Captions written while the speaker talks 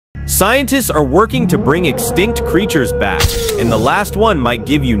Scientists are working to bring extinct creatures back, and the last one might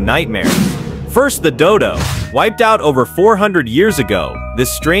give you nightmares. First, the dodo. Wiped out over 400 years ago,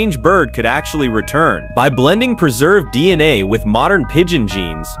 this strange bird could actually return. By blending preserved DNA with modern pigeon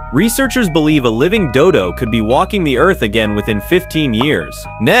genes, researchers believe a living dodo could be walking the earth again within 15 years.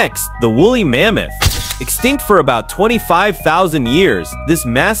 Next, the woolly mammoth. Extinct for about 25,000 years, this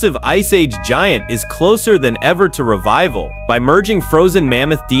massive Ice Age giant is closer than ever to revival. By merging frozen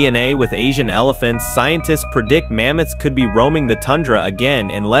mammoth DNA with Asian elephants, scientists predict mammoths could be roaming the tundra again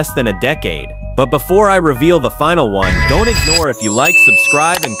in less than a decade. But before I reveal the final one, don't ignore if you like,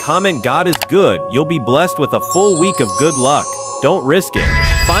 subscribe, and comment God is good. You'll be blessed with a full week of good luck. Don't risk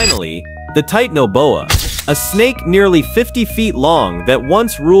it. Finally, the Titanoboa. A snake nearly 50 feet long that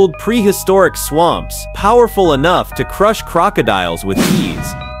once ruled prehistoric swamps, powerful enough to crush crocodiles with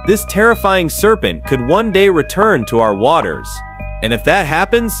ease. This terrifying serpent could one day return to our waters. And if that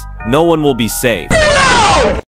happens, no one will be safe.